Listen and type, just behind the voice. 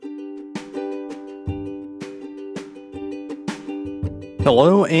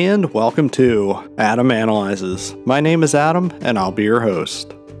Hello and welcome to Adam Analyzes. My name is Adam and I'll be your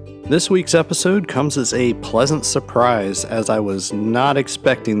host. This week's episode comes as a pleasant surprise as I was not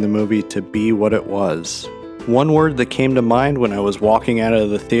expecting the movie to be what it was. One word that came to mind when I was walking out of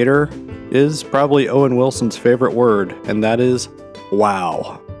the theater is probably Owen Wilson's favorite word, and that is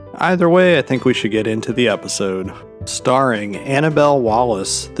wow. Either way, I think we should get into the episode. Starring Annabelle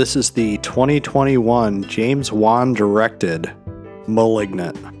Wallis, this is the 2021 James Wan directed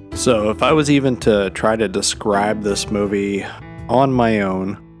Malignant. So if I was even to try to describe this movie on my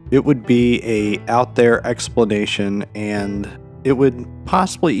own, it would be a out there explanation and it would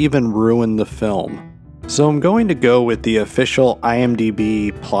possibly even ruin the film. So I'm going to go with the official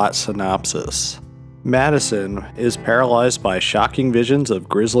IMDb plot synopsis. Madison is paralyzed by shocking visions of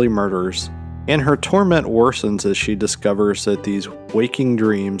grisly murders, and her torment worsens as she discovers that these waking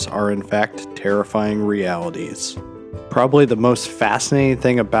dreams are in fact terrifying realities. Probably the most fascinating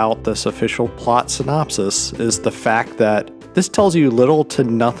thing about this official plot synopsis is the fact that this tells you little to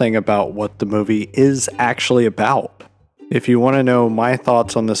nothing about what the movie is actually about. If you want to know my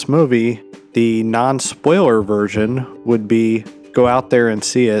thoughts on this movie, the non-spoiler version would be go out there and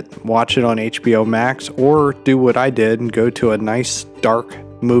see it, watch it on HBO Max, or do what I did and go to a nice dark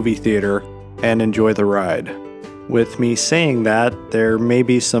movie theater and enjoy the ride. With me saying that, there may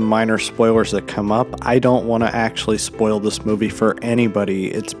be some minor spoilers that come up. I don't want to actually spoil this movie for anybody.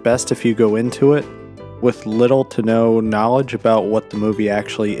 It's best if you go into it with little to no knowledge about what the movie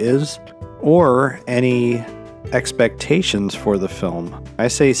actually is, or any expectations for the film. I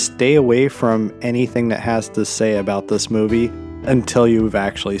say stay away from anything that has to say about this movie until you've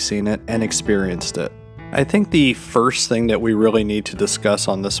actually seen it and experienced it. I think the first thing that we really need to discuss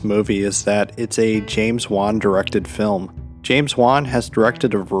on this movie is that it's a James Wan directed film. James Wan has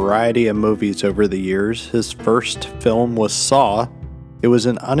directed a variety of movies over the years. His first film was Saw. It was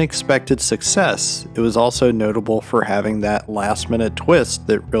an unexpected success. It was also notable for having that last-minute twist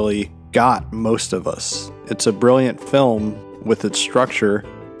that really got most of us. It's a brilliant film with its structure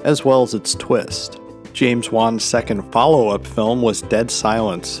as well as its twist. James Wan's second follow-up film was Dead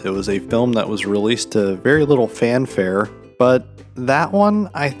Silence. It was a film that was released to very little fanfare, but that one,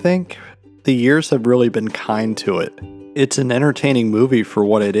 I think, the years have really been kind to it. It's an entertaining movie for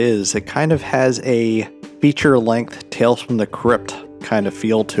what it is. It kind of has a feature-length Tales from the Crypt kind of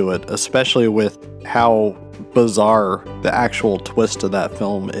feel to it, especially with how bizarre the actual twist of that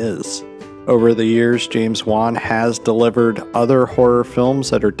film is. Over the years, James Wan has delivered other horror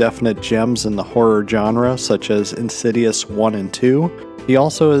films that are definite gems in the horror genre, such as Insidious 1 and 2. He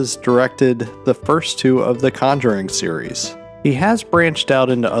also has directed the first two of the Conjuring series. He has branched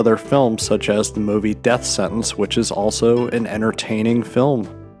out into other films, such as the movie Death Sentence, which is also an entertaining film.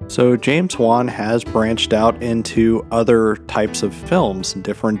 So James Wan has branched out into other types of films,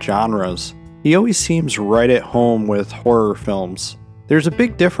 different genres. He always seems right at home with horror films. There's a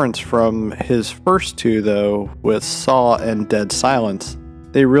big difference from his first two, though, with Saw and Dead Silence.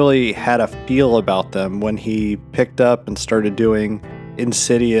 They really had a feel about them when he picked up and started doing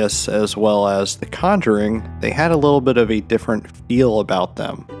Insidious as well as The Conjuring. They had a little bit of a different feel about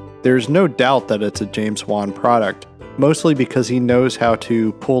them. There's no doubt that it's a James Wan product, mostly because he knows how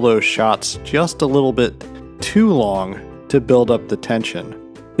to pull those shots just a little bit too long to build up the tension.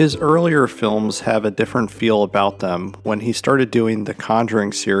 His earlier films have a different feel about them. When he started doing the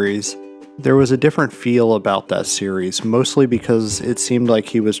Conjuring series, there was a different feel about that series, mostly because it seemed like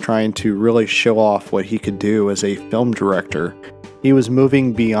he was trying to really show off what he could do as a film director. He was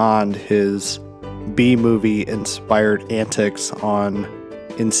moving beyond his B-movie inspired antics on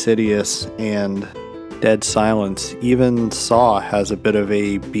Insidious and Dead Silence. Even Saw has a bit of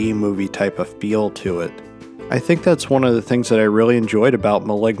a B-movie type of feel to it. I think that's one of the things that I really enjoyed about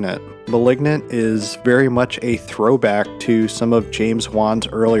Malignant. Malignant is very much a throwback to some of James Wan's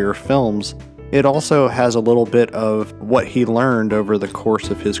earlier films. It also has a little bit of what he learned over the course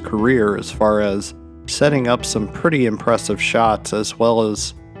of his career as far as setting up some pretty impressive shots as well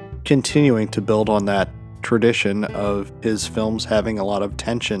as continuing to build on that tradition of his films having a lot of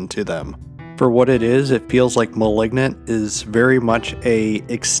tension to them. For what it is, it feels like Malignant is very much an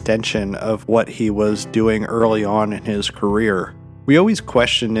extension of what he was doing early on in his career. We always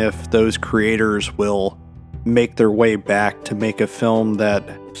question if those creators will make their way back to make a film that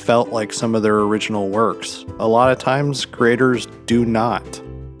felt like some of their original works. A lot of times, creators do not.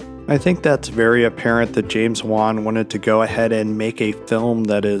 I think that's very apparent that James Wan wanted to go ahead and make a film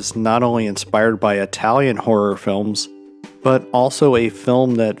that is not only inspired by Italian horror films, but also a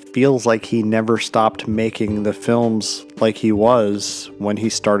film that feels like he never stopped making the films like he was when he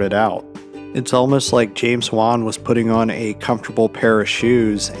started out. It's almost like James Wan was putting on a comfortable pair of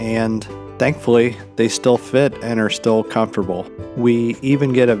shoes, and thankfully, they still fit and are still comfortable. We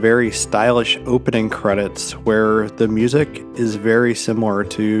even get a very stylish opening credits where the music is very similar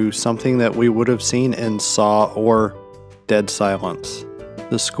to something that we would have seen in Saw or Dead Silence.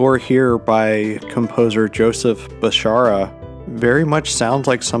 The score here by composer Joseph Bashara very much sounds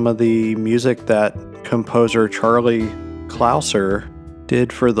like some of the music that composer Charlie Clouser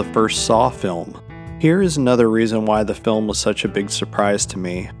did for the first Saw film. Here is another reason why the film was such a big surprise to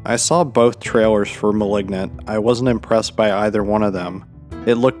me. I saw both trailers for *Malignant*. I wasn't impressed by either one of them.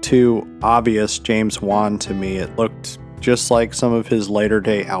 It looked too obvious James Wan to me. It looked just like some of his later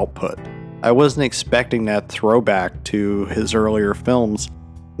day output. I wasn't expecting that throwback to his earlier films.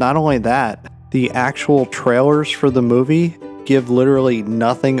 Not only that, the actual trailers for the movie give literally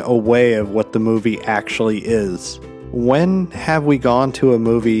nothing away of what the movie actually is. When have we gone to a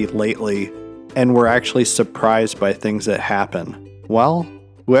movie lately and we're actually surprised by things that happen? Well,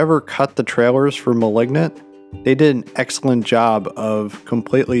 whoever cut the trailers for *Malignant*, they did an excellent job of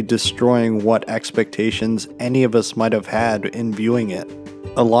completely destroying what expectations any of us might have had in viewing it.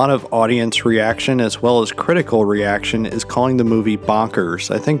 A lot of audience reaction as well as critical reaction is calling the movie bonkers.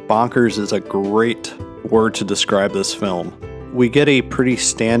 I think bonkers is a great word to describe this film. We get a pretty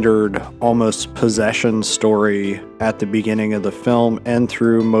standard, almost possession story at the beginning of the film and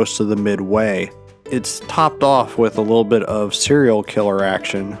through most of the midway. It's topped off with a little bit of serial killer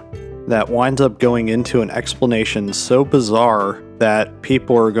action that winds up going into an explanation so bizarre that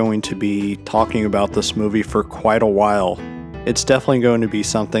people are going to be talking about this movie for quite a while. It's definitely going to be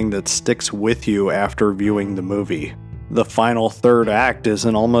something that sticks with you after viewing the movie. The final third act is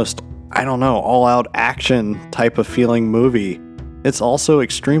an almost, all-out action type of feeling movie. It's also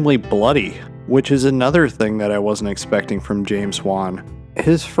extremely bloody, which is another thing that I wasn't expecting from James Wan.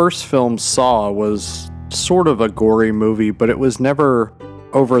 His first film, Saw, was sort of a gory movie, but it was never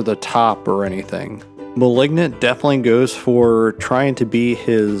over the top or anything. *Malignant* definitely goes for trying to be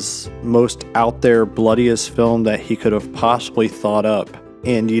his most out there, bloodiest film that he could have possibly thought up.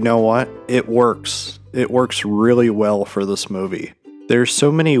 And you know what? It works. It works really well for this movie. There's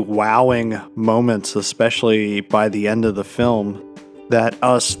so many wowing moments, especially by the end of the film, that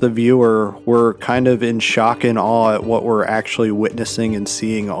us, the viewer, were kind of in shock and awe at what we're actually witnessing and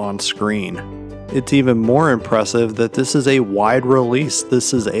seeing on screen. It's even more impressive that this is a wide release.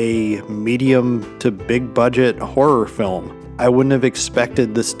 This is a medium to big budget horror film. I wouldn't have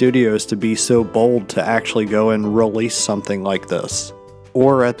expected the studios to be so bold to actually go and release something like this.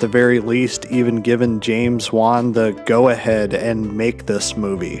 Or at the very least, even given James Wan the go-ahead and make this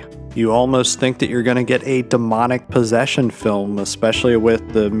movie. You almost think that you're going to get a demonic possession film, especially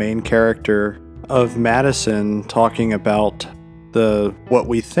with the main character of Madison talking about what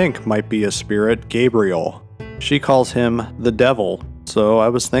we think might be a spirit, Gabriel. She calls him the devil, so I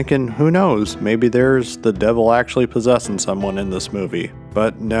was thinking, who knows, maybe there's the devil actually possessing someone in this movie.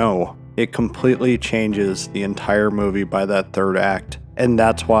 But no, it completely changes the entire movie by that third act, and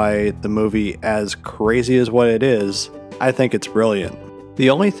that's why the movie, as crazy as what it is, I think it's brilliant. The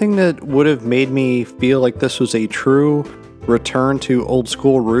only thing that would have made me feel like this was a true return to old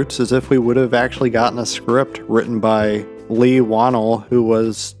school roots is if we would have actually gotten a script written by Leigh Whannell, who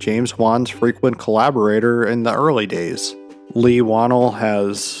was James Wan's frequent collaborator in the early days. Leigh Whannell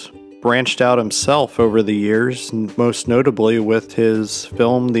has branched out himself over the years, most notably with his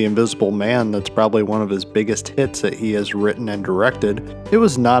film The Invisible Man. That's probably one of his biggest hits that he has written and directed. It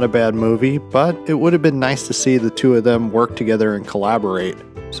was not a bad movie, but it would have been nice to see the two of them work together and collaborate.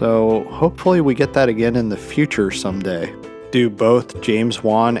 So hopefully we get that again in the future someday. Do both James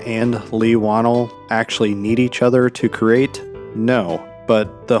Wan and Leigh Whannell actually need each other to create? No,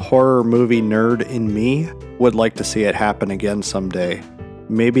 but the horror movie nerd in me would like to see it happen again someday.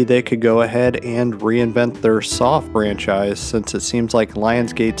 Maybe they could go ahead and reinvent their Saw franchise, since it seems like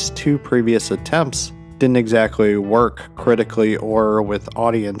Lionsgate's two previous attempts didn't exactly work critically or with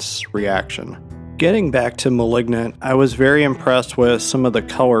audience reaction. Getting back to *Malignant*, I was very impressed with some of the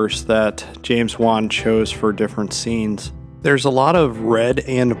colors that James Wan chose for different scenes. There's a lot of red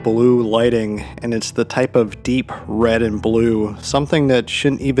and blue lighting, and it's the type of deep red and blue, something that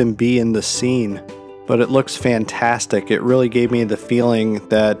shouldn't even be in the scene, but it looks fantastic. It really gave me the feeling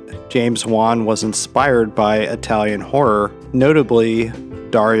that James Wan was inspired by Italian horror, notably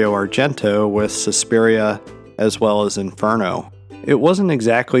Dario Argento with Suspiria as well as Inferno. It wasn't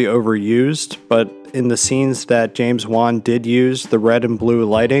exactly overused, but in the scenes that James Wan did use the red and blue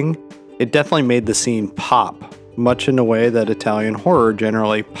lighting, it definitely made the scene pop, much in a way that Italian horror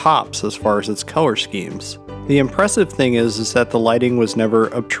generally pops as far as its color schemes. The impressive thing is that the lighting was never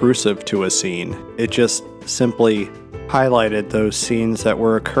obtrusive to a scene. It just simply highlighted those scenes that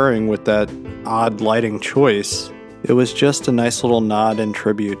were occurring with that odd lighting choice. It was just a nice little nod and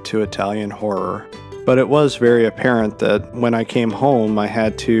tribute to Italian horror. But it was very apparent that when I came home, I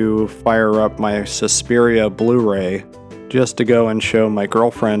had to fire up my Suspiria Blu-ray just to go and show my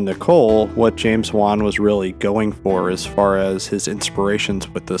girlfriend Nicole what James Wan was really going for as far as his inspirations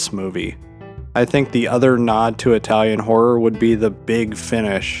with this movie. I think the other nod to Italian horror would be The Big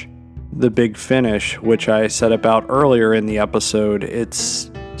Finish. The Big Finish, which I said about earlier in the episode,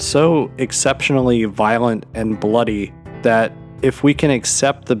 it's so exceptionally violent and bloody that if we can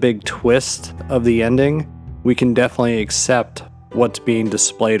accept the big twist of the ending, we can definitely accept what's being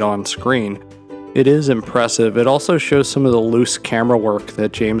displayed on screen. It is impressive. It also shows some of the loose camera work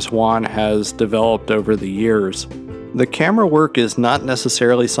that James Wan has developed over the years. The camera work is not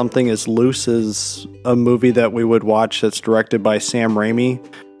necessarily something as loose as a movie that we would watch that's directed by Sam Raimi,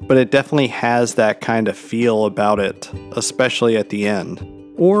 but it definitely has that kind of feel about it, especially at the end.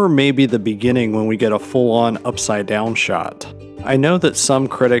 Or maybe the beginning when we get a full-on upside-down shot. I know that some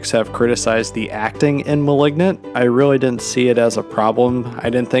critics have criticized the acting in *Malignant*. I really didn't see it as a problem.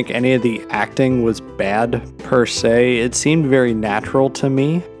 I didn't think any of the acting was bad per se. It seemed very natural to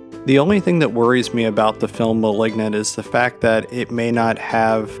me. The only thing that worries me about the film *Malignant* is the fact that it may not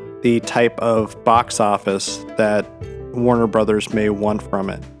have the type of box office that Warner Brothers may want from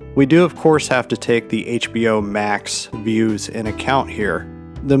it. We do, of course, have to take the HBO Max views in account here.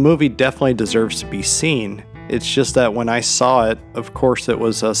 The movie definitely deserves to be seen. It's just that when I saw it, of course it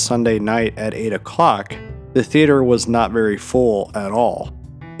was a Sunday night at 8 o'clock, the theater was not very full at all.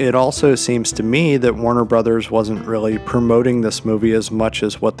 It also seems to me that Warner Brothers wasn't really promoting this movie as much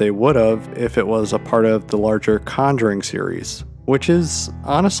as what they would have if it was a part of the larger Conjuring series, which is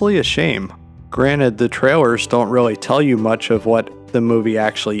honestly a shame. Granted, the trailers don't really tell you much of what the movie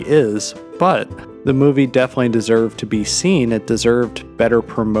actually is, but the movie definitely deserved to be seen. It deserved better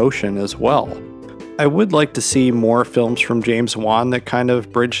promotion as well. I would like to see more films from James Wan that kind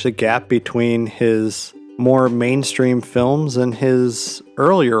of bridge the gap between his more mainstream films and his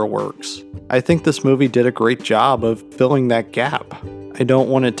earlier works. I think this movie did a great job of filling that gap. I don't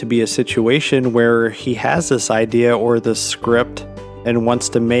want it to be a situation where he has this idea or this script and wants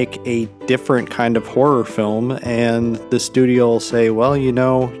to make a different kind of horror film and the studio will say, well, you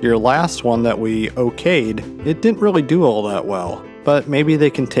know, your last one that we okayed, it didn't really do all that well. But maybe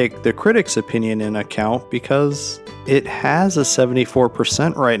they can take the critics' opinion in account because it has a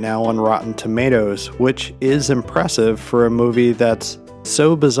 74% right now on Rotten Tomatoes, which is impressive for a movie that's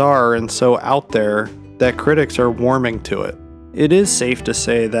so bizarre and so out there that critics are warming to it. It is safe to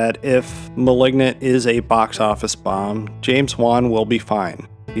say that if *Malignant* is a box office bomb, James Wan will be fine.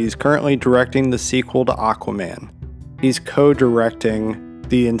 He's currently directing the sequel to Aquaman. He's co-directing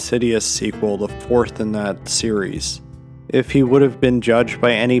the Insidious sequel, the fourth in that series. If he would have been judged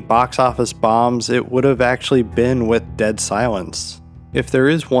by any box office bombs, it would have actually been with Dead Silence. If there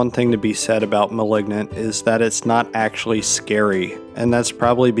is one thing to be said about *Malignant* is that it's not actually scary, and that's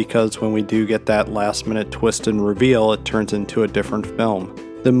probably because when we do get that last minute twist and reveal, it turns into a different film.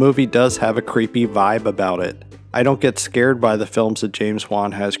 The movie does have a creepy vibe about it. I don't get scared by the films that James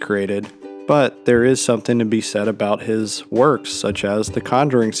Wan has created, but there is something to be said about his works, such as the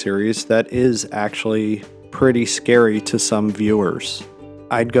Conjuring series, that is actually pretty scary to some viewers.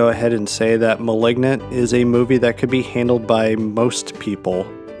 I'd go ahead and say that *Malignant* is a movie that could be handled by most people,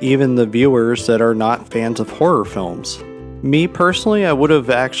 even the viewers that are not fans of horror films. Me personally, I would have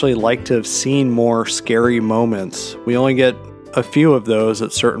actually liked to have seen more scary moments. We only get a few of those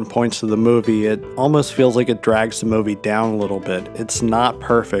at certain points of the movie. It almost feels like it drags the movie down a little bit. It's not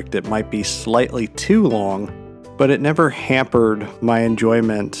perfect, it might be slightly too long, but it never hampered my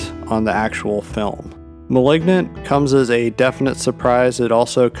enjoyment on the actual film. *Malignant* comes as a definite surprise. It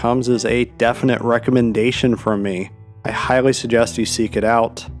also comes as a definite recommendation from me. I highly suggest you seek it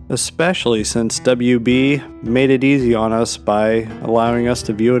out, especially since WB made it easy on us by allowing us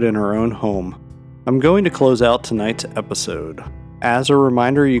to view it in our own home. I'm going to close out tonight's episode. As a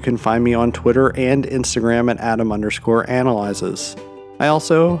reminder, you can find me on Twitter and Instagram at Adam_analyzes. I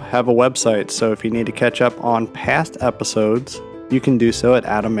also have a website, so if you need to catch up on past episodes, you can do so at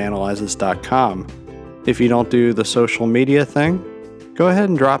adamanalyzes.com. If you don't do the social media thing, go ahead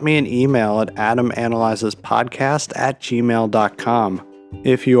and drop me an email at adamanalyzespodcast@gmail.com.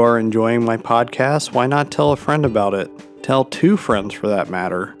 If you are enjoying my podcast, why not tell a friend about it? Tell 2 friends for that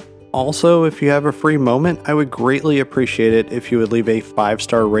matter. Also, if you have a free moment, I would greatly appreciate it if you would leave a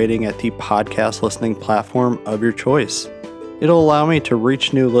 5-star rating at the podcast listening platform of your choice. It'll allow me to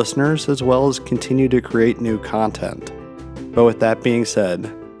reach new listeners as well as continue to create new content. But with that being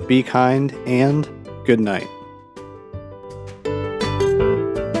said, be kind and good night.